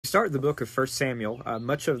start the book of 1 Samuel,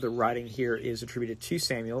 much of the writing here is attributed to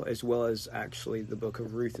Samuel, as well as actually the book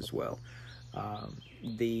of Ruth as well.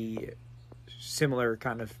 The similar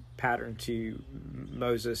kind of pattern to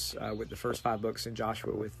Moses with the first 5 books, and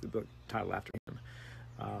Joshua with the book titled after him.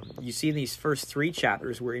 You see in these first 3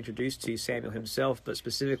 chapters, we're introduced to Samuel himself, but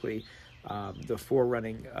specifically the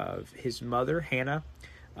forerunning of his mother, Hannah,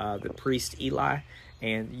 the priest Eli,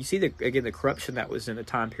 and you see, the corruption that was in a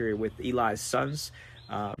time period with Eli's sons,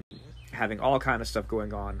 having all kind of stuff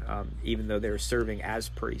going on, even though they were serving as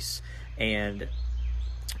priests. And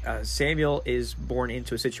Samuel is born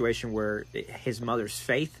into a situation where his mother's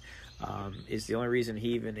faith is the only reason he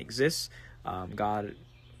even exists. God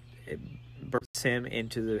births him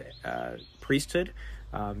into the priesthood,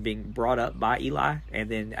 being brought up by Eli, and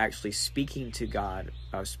then actually speaking to God,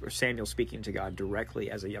 Samuel speaking to God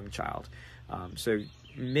directly as a young child. So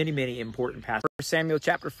many important passages. Samuel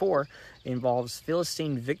chapter 4 involves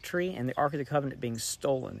Philistine victory and the Ark of the Covenant being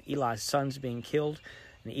stolen, Eli's sons being killed,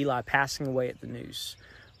 and Eli passing away at the news.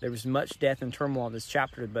 There was much death and turmoil in this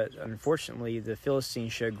chapter, but unfortunately the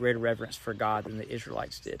Philistines showed greater reverence for God than the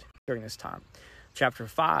Israelites did during this time. Chapter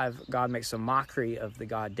 5, God makes a mockery of the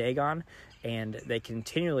god Dagon, and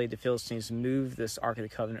the Philistines move this Ark of the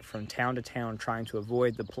Covenant from town to town, trying to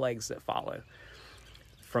avoid the plagues that follow.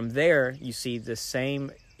 From there, you see the same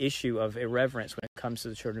issue of irreverence when it comes to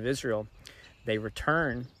the children of Israel. They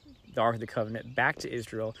return the Ark of the Covenant back to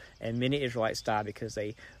Israel, and many Israelites die because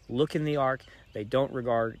they look in the Ark, they don't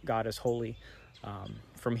regard God as holy.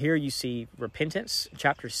 From here, you see repentance.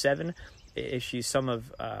 Chapter 7 issues some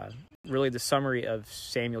of really the summary of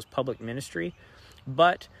Samuel's public ministry,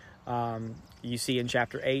 but you see in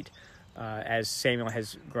chapter 8, as Samuel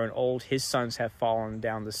has grown old, his sons have fallen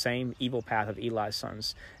down the same evil path of Eli's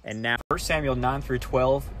sons. And now, 1 Samuel 9 through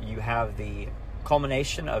 12, you have the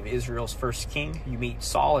culmination of Israel's first king. You meet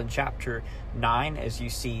Saul in chapter 9 as you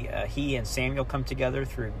see he and Samuel come together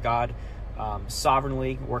through God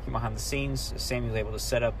sovereignly working behind the scenes. Samuel's able to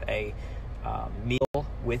set up a meal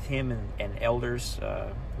with him and elders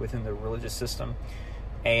within the religious system.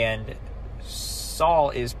 And Saul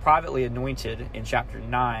is privately anointed in chapter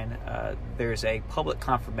 9. There's a public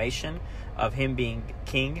confirmation of him being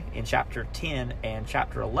king in chapter 10, and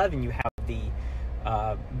chapter 11 you have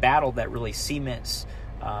the battle that really cements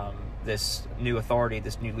this new authority,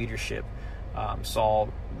 this new leadership. Saul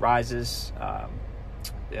rises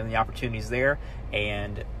and the opportunities there,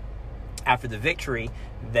 and after the victory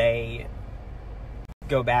they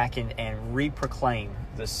go back and re-proclaim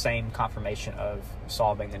the same confirmation of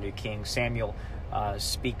Saul being the new king. Samuel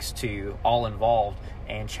speaks to all involved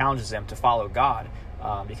and challenges them to follow God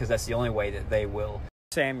because that's the only way that they will.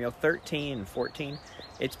 Samuel 13 and 14,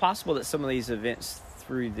 it's possible that some of these events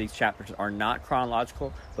through these chapters are not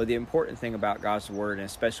chronological, but the important thing about God's Word, and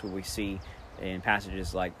especially what we see in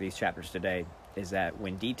passages like these chapters today, is that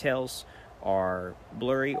when details are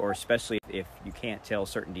blurry, or especially if you can't tell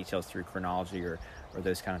certain details through chronology or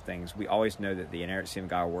those kind of things, we always know that the inerrancy of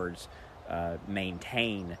God's words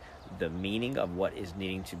maintain the meaning of what is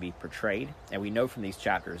needing to be portrayed. And we know from these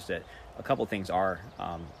chapters that a couple things are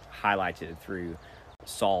highlighted through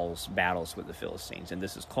Saul's battles with the Philistines, and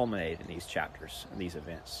this is culminated in these chapters, these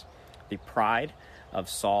events. The pride of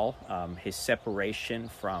Saul, his separation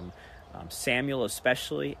from Samuel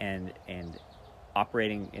especially, and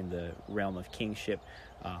operating in the realm of kingship,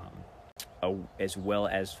 as well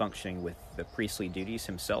as functioning with the priestly duties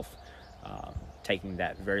himself, taking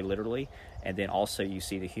that very literally. And then also you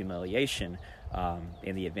see the humiliation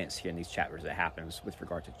in the events here in these chapters that happens with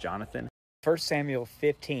regard to Jonathan. 1 Samuel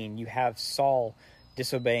 15, you have Saul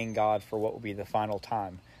disobeying God for what will be the final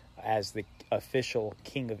time as the official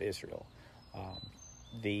king of Israel.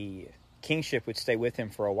 The kingship would stay with him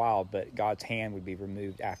for a while, but God's hand would be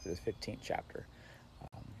removed after the 15th chapter.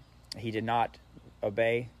 He did not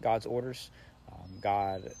obey God's orders.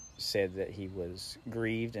 God said that he was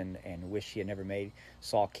grieved and wished he had never made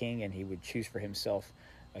Saul king, and he would choose for himself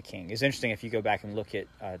a king. It's interesting, if you go back and look at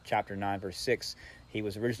chapter 9, verse 6, he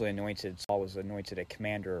was originally anointed, Saul was anointed a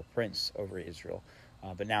commander or prince over Israel.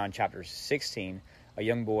 But now in chapter 16, a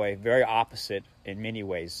young boy, very opposite in many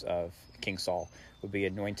ways of King Saul, would be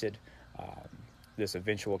anointed. This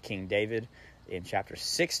eventual King David, in chapter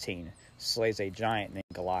 16, slays a giant named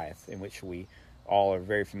Goliath, in which we all are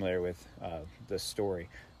very familiar with the story.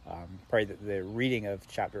 Pray that the reading of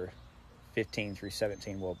chapter 15 through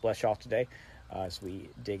 17 will bless you all today as we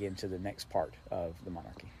dig into the next part of the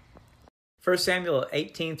monarchy. 1 Samuel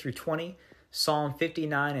 18 through 20, Psalm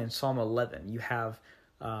 59 and Psalm 11. You have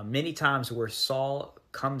many times where Saul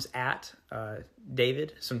comes at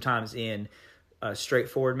David, sometimes in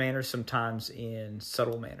straightforward manners, sometimes in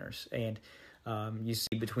subtle manners. And you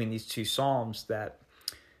see between these two psalms that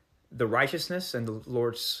the righteousness and the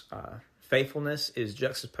Lord's faithfulness is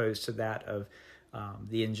juxtaposed to that of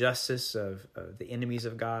the injustice of the enemies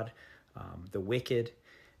of God, the wicked.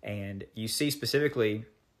 And you see specifically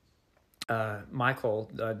Michal,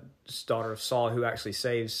 the daughter of Saul, who actually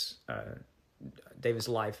saves David's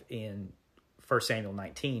life in 1 Samuel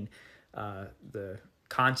 19, the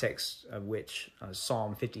context of which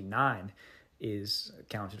Psalm 59 is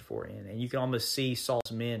accounted for in. And you can almost see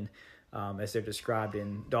Saul's men as they're described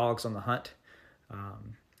in Dogs on the Hunt.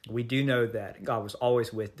 We do know that God was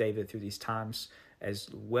always with David through these times, as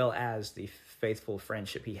well as the faithful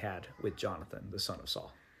friendship he had with Jonathan, the son of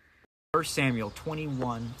Saul. 1 Samuel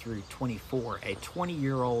 21 through 24, a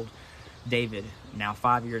 20-year-old David, now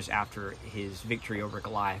 5 years after his victory over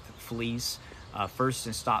Goliath, flees first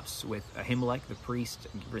and stops with Ahimelech, the priest,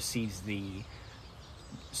 receives the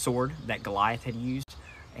sword that Goliath had used,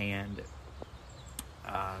 and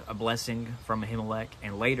a blessing from Ahimelech.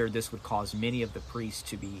 And later this would cause many of the priests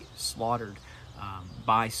to be slaughtered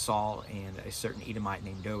by Saul and a certain Edomite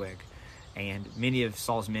named Doeg. And many of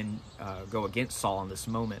Saul's men go against Saul in this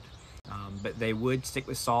moment. But they would stick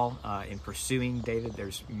with Saul in pursuing David.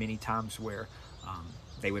 There's many times where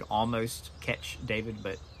they would almost catch David,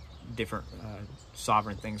 but different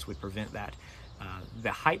sovereign things would prevent that.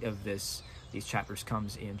 The height of these chapters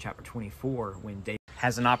comes in chapter 24, when David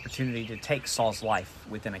has an opportunity to take Saul's life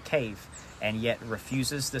within a cave, and yet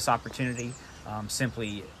refuses this opportunity,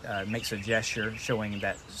 simply makes a gesture showing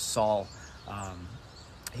that Saul,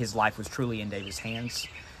 his life was truly in David's hands.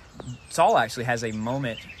 Saul actually has a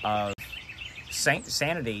moment of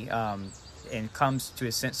sanity and comes to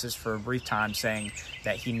his senses for a brief time, saying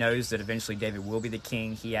that he knows that eventually David will be the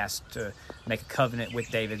king. He has to make a covenant with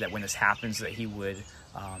David that when this happens, that he would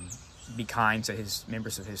be kind to his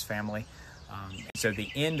members of his family. So the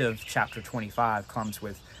end of chapter 25 comes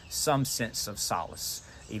with some sense of solace,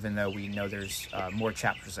 even though we know there's more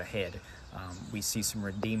chapters ahead. We see some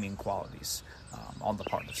redeeming qualities on the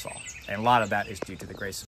part of Saul, and a lot of that is due to the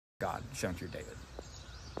grace of God shown through David.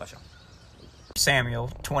 Bless you. Samuel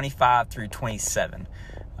 25 through 27.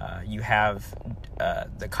 You have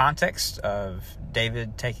the context of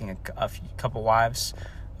David taking a couple wives.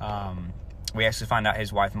 We actually find out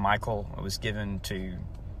his wife Michal was given to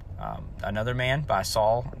another man by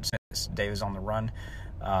Saul since David's on the run.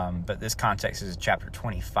 But this context is chapter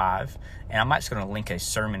 25. And I'm just going to link a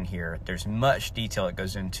sermon here. There's much detail that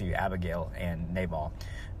goes into Abigail and Nabal.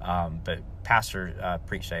 But Pastor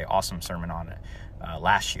preached an awesome sermon on it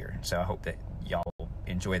last year. So I hope that y'all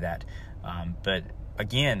enjoy that. But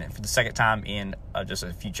again, for the second time in just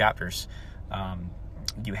a few chapters,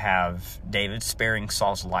 you have David sparing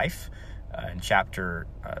Saul's life in chapter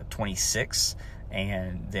 26.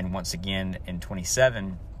 And then once again in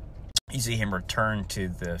 27, you see him return to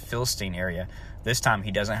the Philistine area. This time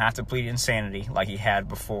he doesn't have to plead insanity like he had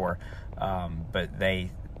before, but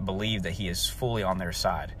they believe that he is fully on their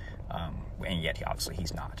side, and yet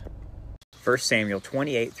he's not. 1 Samuel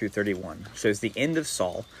 28 through 31 shows the end of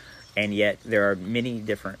Saul, and yet there are many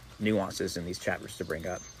different nuances in these chapters to bring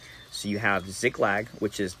up. So you have Ziklag,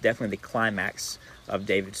 which is definitely the climax of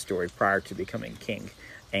David's story prior to becoming king,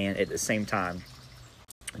 and at the same time,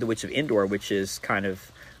 the Witch of Endor, which is kind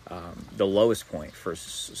of the lowest point for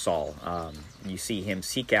Saul. You see him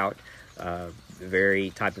seek out the very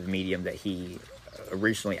type of medium that he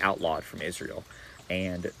originally outlawed from Israel,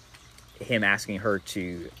 and him asking her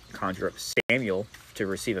to conjure up Samuel to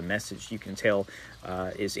receive a message, you can tell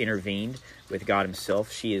is intervened with God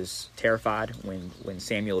himself. She is terrified when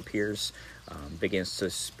Samuel appears, begins to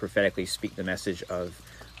prophetically speak the message of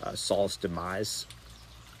Saul's demise.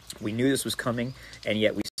 We knew this was coming, and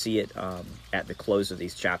yet we see it at the close of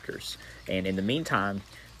these chapters. And in the meantime,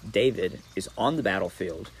 David is on the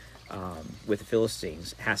battlefield with the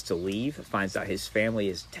Philistines, has to leave, finds out his family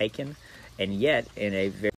is taken, and yet in a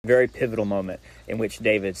very, very pivotal moment in which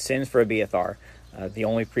David sends for Abiathar, the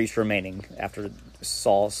only priest remaining after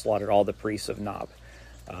Saul slaughtered all the priests of Nob.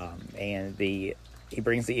 And he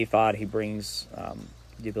brings the ephod, he brings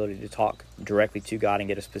the ability to talk directly to God and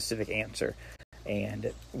get a specific answer.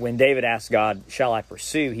 And when David asks God, shall I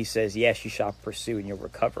pursue? He says, yes, you shall pursue and you'll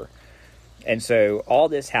recover. And so all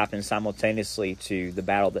this happens simultaneously to the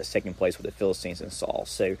battle that's taking place with the Philistines and Saul.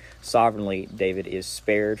 So sovereignly, David is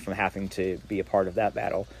spared from having to be a part of that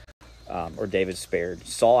battle, or David's spared.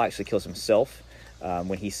 Saul actually kills himself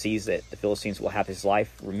when he sees that the Philistines will have his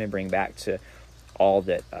life, remembering back to all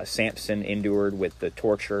that Samson endured with the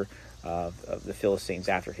torture of the Philistines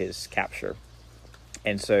after his capture.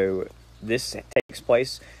 And so this takes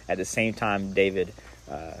place at the same time David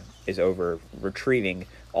is over retrieving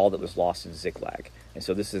all that was lost in Ziklag. And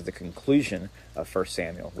so this is the conclusion of 1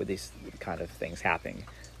 Samuel, with these kind of things happening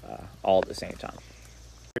all at the same time.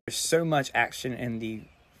 There's so much action in the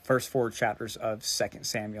first 4 chapters of 2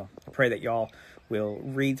 Samuel. I pray that y'all will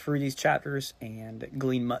read through these chapters and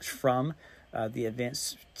glean much from the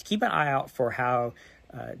events. Keep an eye out for how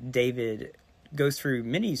David goes through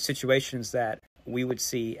many situations that we would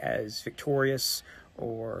see as victorious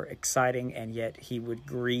or exciting, and yet he would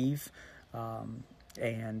grieve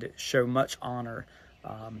and show much honor.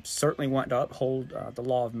 Certainly want to uphold the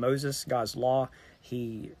law of Moses, God's law.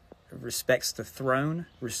 He respects the throne,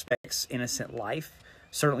 respects innocent life,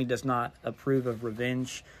 certainly does not approve of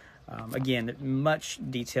revenge. Again, much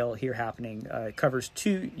detail here happening. It covers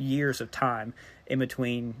 2 years of time in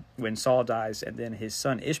between when Saul dies and then his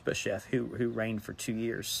son Ishbosheth, who reigned for 2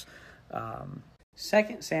 years.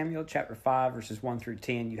 2 Samuel chapter 5, verses 1 through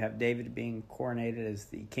 10, you have David being coronated as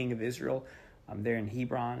the king of Israel. There in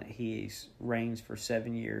Hebron, he reigns for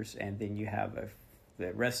 7 years, and then you have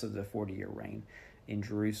the rest of the 40-year reign in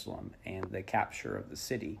Jerusalem, and the capture of the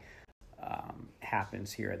city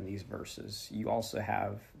happens here in these verses. You also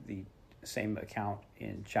have the same account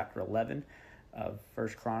in chapter 11 of 1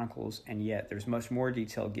 Chronicles, and yet there's much more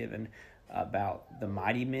detail given about the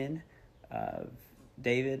mighty men of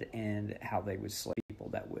David and how they would slay people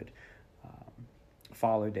that would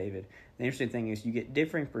follow David. The interesting thing is you get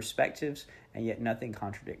differing perspectives, and yet nothing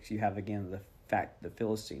contradicts. You have, again, the fact the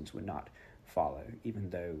Philistines would not follow, even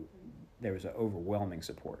though there was an overwhelming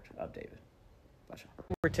support of David.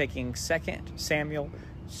 We're taking 2 Samuel,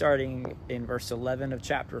 starting in verse 11 of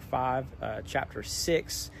chapter 5, chapter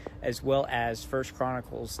 6, as well as 1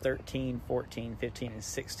 Chronicles 13, 14, 15, and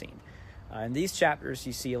 16. In these chapters,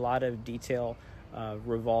 you see a lot of detail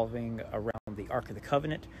revolving around the Ark of the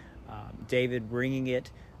Covenant, David bringing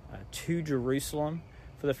it to Jerusalem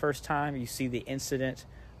for the first time. You see the incident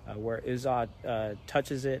where Uzzah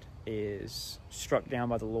touches it, is struck down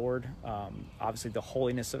by the Lord. Obviously, the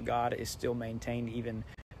holiness of God is still maintained even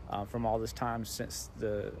from all this time since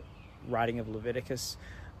the writing of Leviticus.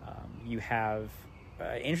 You have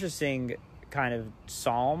an interesting kind of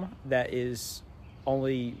psalm that is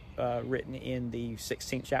only written in the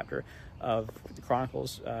 16th chapter of the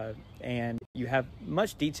Chronicles, and you have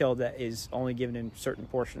much detail that is only given in certain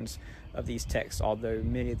portions of these texts, although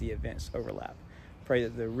many of the events overlap. Pray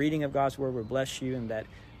that the reading of God's word would bless you, and that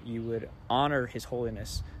you would honor his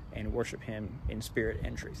holiness and worship him in spirit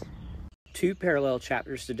and truth. 2 parallel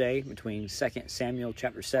chapters today between 2 Samuel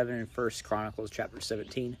chapter 7 and 1 Chronicles chapter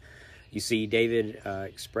 17. You see David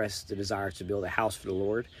express the desire to build a house for the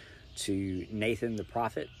Lord to Nathan the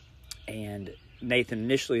prophet, and Nathan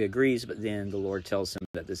initially agrees, but then the Lord tells him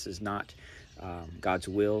that this is not God's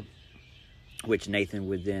will, which Nathan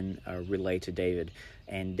would then relay to David.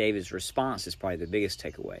 And David's response is probably the biggest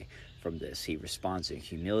takeaway from this. He responds in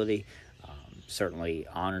humility, certainly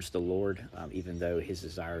honors the Lord, even though his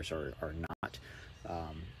desires are not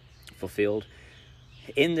fulfilled.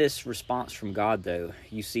 In this response from God, though,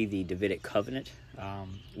 you see the Davidic covenant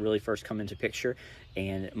really first come into picture,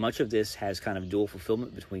 and much of this has kind of dual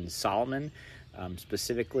fulfillment between Solomon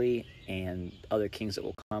specifically and other kings that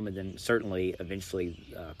will come, and then certainly eventually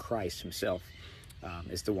Christ himself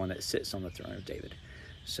is the one that sits on the throne of David.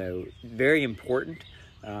 So very important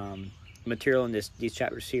material in these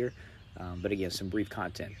chapters here, but again, some brief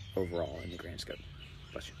content overall in the grand scope.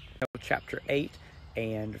 Bless you. Chapter 8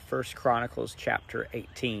 and 1 Chronicles chapter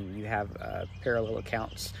 18, you have parallel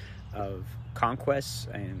accounts of conquests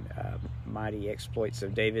and mighty exploits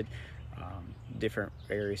of David, different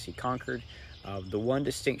areas he conquered. The one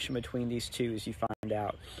distinction between these two is you find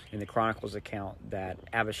out in the Chronicles account that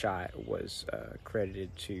Abishai was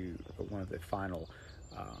credited to one of the final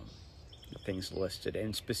things listed.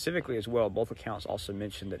 And specifically as well, both accounts also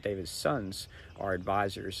mention that David's sons are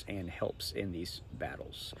advisors and helps in these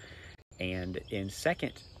battles. And in 2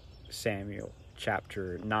 Samuel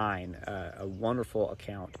chapter 9, a wonderful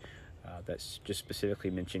account that's just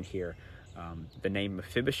specifically mentioned here, the name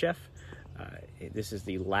Mephibosheth. This is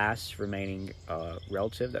the last remaining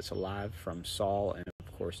relative that's alive from Saul and,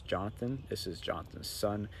 of course, Jonathan. This is Jonathan's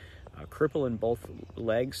son, crippled in both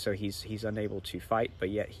legs, so he's unable to fight, but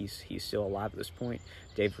yet he's still alive at this point.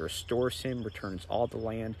 David restores him, returns all the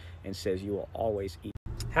land, and says, "You will always eat."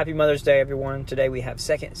 Happy Mother's Day, everyone. Today we have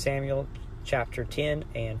 2 Samuel chapter 10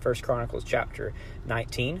 and 1 Chronicles chapter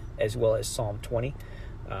 19, as well as Psalm 20.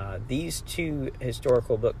 These two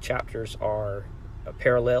historical book chapters are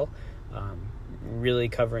parallel, really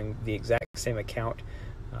covering the exact same account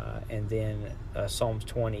And then Psalms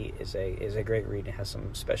 20 is a great read and has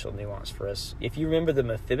some special nuance for us. If you remember the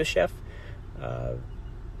Mephibosheth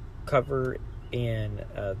cover in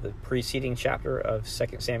the preceding chapter of 2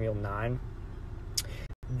 Samuel 9,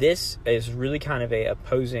 this is really kind of a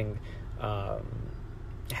opposing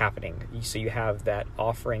happening. So you have that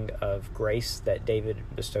offering of grace that David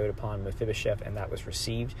bestowed upon Mephibosheth, and that was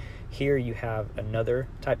received. Here you have another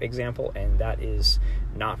type example, and that is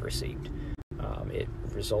not received. It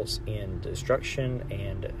results in destruction,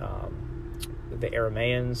 and the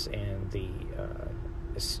Arameans and the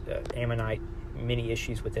Ammonite, many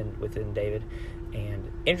issues within David.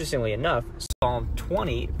 And interestingly enough, Psalm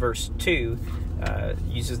 20 verse 2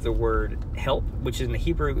 uses the word help, which in the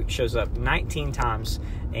Hebrew shows up 19 times,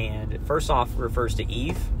 and first off refers to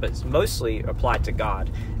Eve, but it's mostly applied to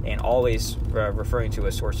God, and always referring to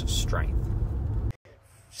a source of strength.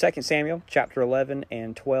 2 Samuel chapter 11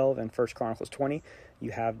 and 12 and 1 Chronicles 20,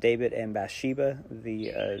 you have David and Bathsheba,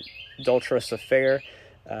 the adulterous affair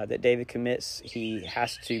that David commits. He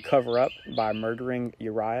has to cover up by murdering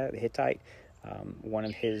Uriah the Hittite, one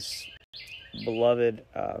of his beloved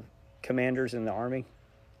commanders in the army.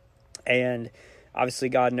 And obviously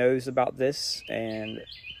God knows about this, and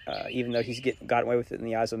even though he's gotten away with it in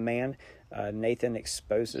the eyes of man, Nathan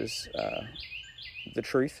exposes the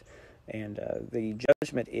truth. And the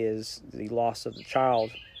judgment is the loss of the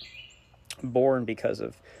child born because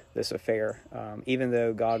of this affair. Even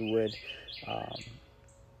though God would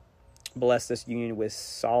bless this union with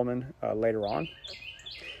Solomon later on,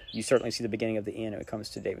 you certainly see the beginning of the end when it comes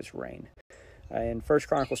to David's reign. In 1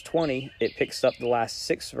 Chronicles 20, it picks up the last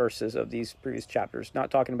 6 verses of these previous chapters,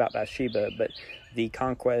 not talking about Bathsheba, but the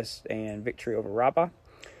conquest and victory over Rabbah.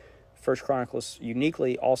 1 Chronicles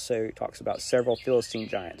uniquely also talks about several Philistine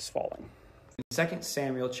giants falling. In 2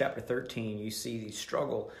 Samuel chapter 13, you see the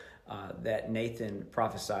struggle that Nathan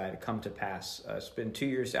prophesied come to pass. It's been 2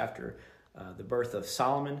 years after the birth of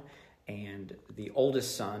Solomon, and the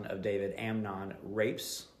oldest son of David, Amnon,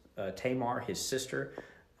 rapes Tamar, his sister.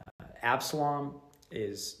 Absalom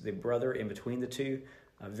is the brother in between the two,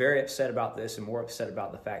 very upset about this, and more upset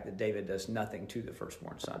about the fact that David does nothing to the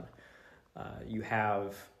firstborn son. You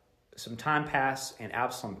have some time pass, and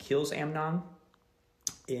Absalom kills Amnon.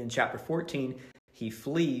 In chapter 14, he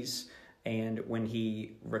flees, and when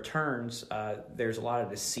he returns, there's a lot of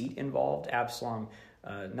deceit involved. Absalom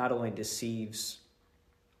not only deceives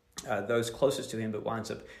those closest to him, but winds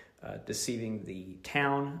up deceiving the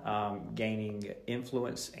town, gaining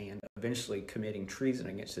influence, and eventually committing treason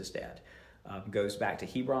against his dad. Goes back to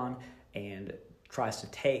Hebron and tries to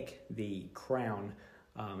take the crown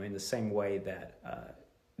in the same way that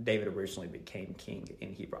David originally became king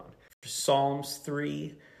in Hebron. Psalms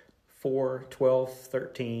 3, 4, 12,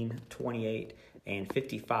 13, 28, and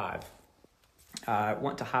 55. I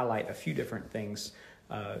want to highlight a few different things.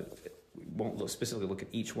 We won't specifically look at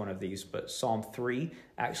each one of these, but Psalm 3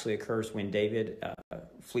 actually occurs when David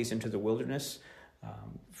flees into the wilderness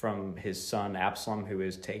from his son Absalom, who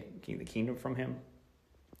is taking the kingdom from him.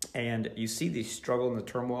 And you see the struggle and the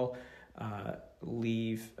turmoil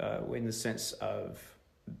leave in the sense of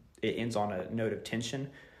it ends on a note of tension.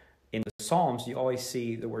 In the Psalms, you always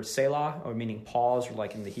see the word Selah, or meaning pause, or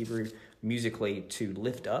like in the Hebrew, musically to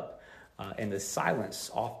lift up. And the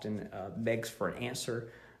silence often begs for an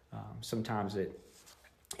answer. Sometimes it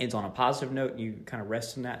ends on a positive note, and you kind of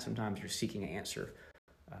rest in that. Sometimes you're seeking an answer.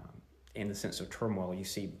 In the sense of turmoil, you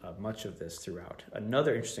see much of this throughout.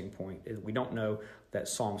 Another interesting point is we don't know that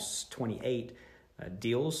Psalms 28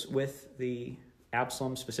 deals with the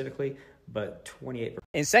Absalom specifically, but 28.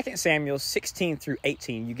 In 2 Samuel 16 through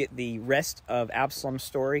 18, you get the rest of Absalom's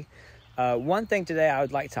story. One thing today I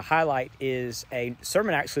would like to highlight is a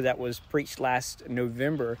sermon actually that was preached last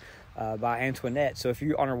November by Antoinette. So if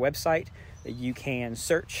you're on our website, you can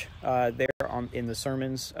search there in the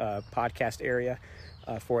sermons podcast area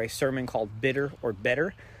for a sermon called Bitter or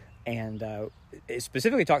Better. And it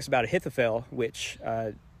specifically talks about Ahithophel, which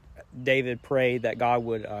David prayed that God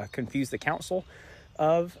would confuse the council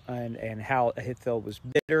of, and how Ahithophel was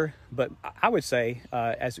bitter. But I would say,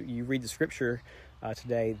 as you read the scripture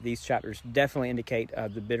today, these chapters definitely indicate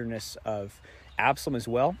the bitterness of Absalom as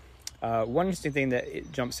well. One interesting thing that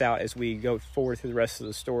it jumps out as we go forward through the rest of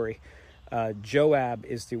the story, Joab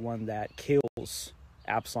is the one that kills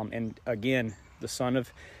Absalom. And again, the son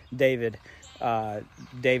of David,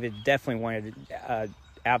 David definitely wanted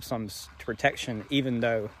Absalom's protection, even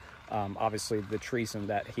though obviously the treason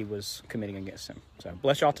that he was committing against him. So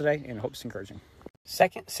bless y'all today, and I hope it's encouraging. 2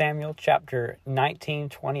 Samuel chapter 19,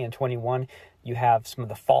 20, and 21, you have some of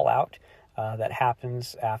the fallout that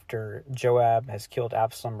happens after Joab has killed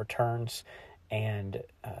Absalom, returns, and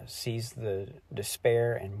sees the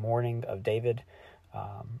despair and mourning of David.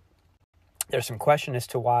 There's some question as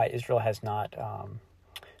to why Israel has not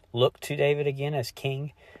looked to David again as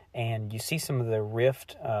king, and you see some of the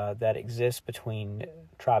rift that exists between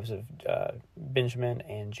tribes of Benjamin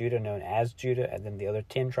and Judah, known as Judah, and then the other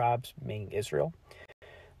 10 tribes being Israel.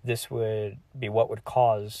 This would be what would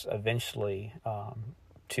cause eventually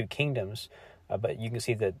 2 kingdoms, but you can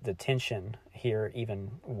see the tension here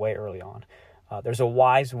even way early on. There's a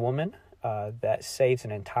wise woman that saves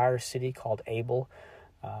an entire city called Abel,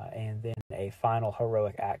 and then a final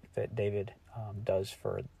heroic act that David does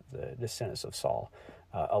for the descendants of Saul.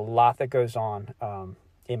 A lot that goes on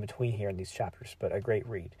in between here in these chapters, but a great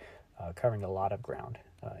read, covering a lot of ground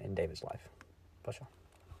in David's life. Bless you.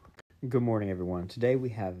 Good morning, everyone. Today we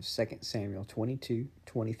have 2 Samuel 22,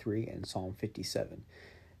 23, and Psalm 57.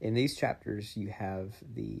 In these chapters, you have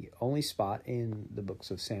the only spot in the books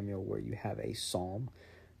of Samuel where you have a psalm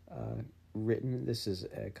written. This is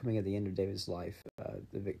coming at the end of David's life,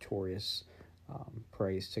 the victorious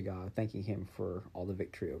praise to God, thanking him for all the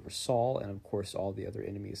victory over Saul and, of course, all the other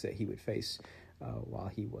enemies that he would face while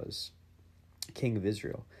he was king of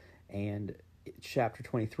Israel. And chapter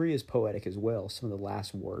 23 is poetic as well, some of the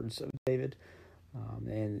last words of David.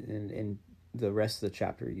 And in the rest of the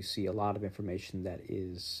chapter, you see a lot of information that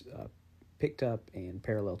is picked up and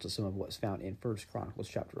parallel to some of what's found in 1 Chronicles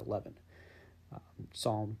chapter 11.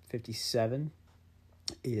 Psalm 57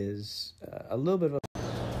 is a little bit of a...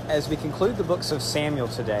 As we conclude the books of Samuel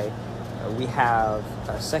today, we have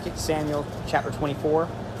 2 Samuel chapter 24,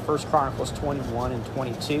 1 Chronicles 21 and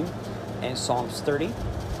 22, and Psalms 30.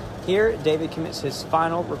 Here, David commits his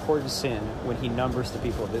final recorded sin when he numbers the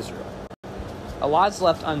people of Israel. A lot's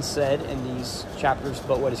left unsaid in these chapters,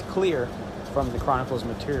 but what is clear from the Chronicles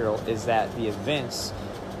material is that the events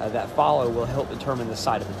that follow will help determine the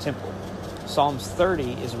site of the temple. Psalms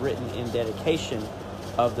 30 is written in dedication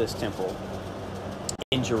of this temple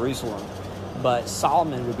in Jerusalem, but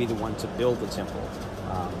Solomon would be the one to build the temple.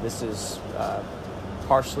 This is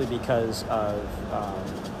partially because of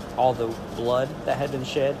all the blood that had been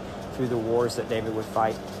shed through the wars that David would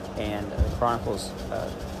fight, and Chronicles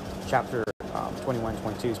chapter 21 and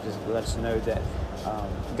 22 specifically let us know that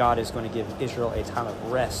God is going to give Israel a time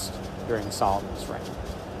of rest during Solomon's reign.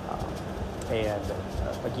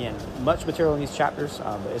 Again, much material in these chapters,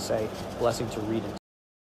 but it's a blessing to read and